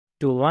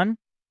Tool 1,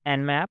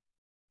 Nmap,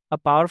 a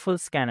powerful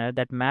scanner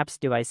that maps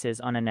devices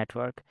on a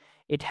network.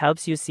 It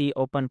helps you see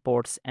open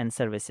ports and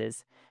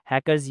services.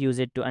 Hackers use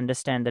it to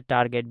understand the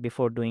target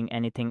before doing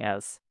anything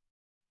else.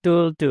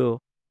 Tool 2,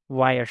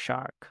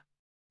 Wireshark,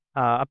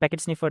 a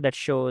packet sniffer that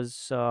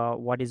shows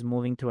what is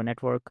moving through a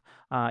network.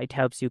 It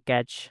helps you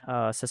catch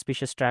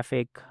suspicious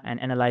traffic and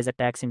analyze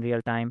attacks in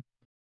real time.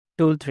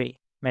 Tool 3,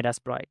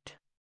 Metasploit,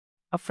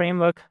 a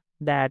framework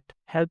that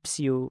helps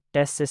you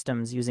test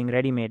systems using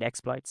ready-made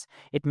exploits.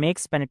 It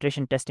makes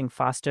penetration testing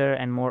faster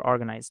and more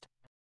organized.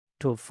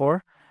 Tool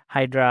 4,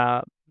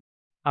 Hydra,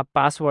 a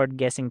password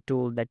guessing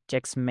tool that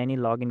checks many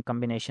login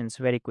combinations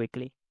very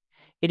quickly.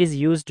 It is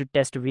used to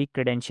test weak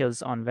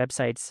credentials on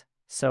websites,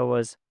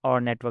 servers,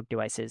 or network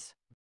devices.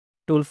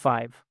 Tool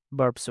 5,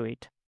 Burp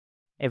Suite,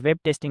 a web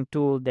testing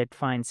tool that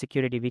finds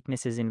security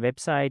weaknesses in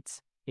websites.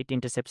 It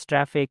intercepts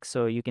traffic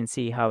so you can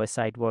see how a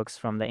site works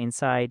from the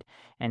inside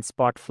and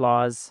spot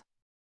flaws.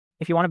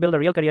 If you want to build a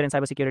real career in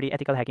cybersecurity,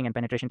 ethical hacking, and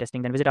penetration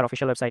testing, then visit our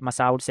official website,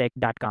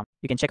 MasaudSec.com.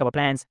 You can check our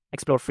plans,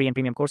 explore free and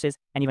premium courses,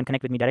 and even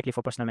connect with me directly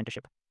for personal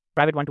mentorship.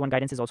 Private one-to-one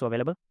guidance is also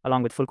available,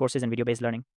 along with full courses and video-based learning.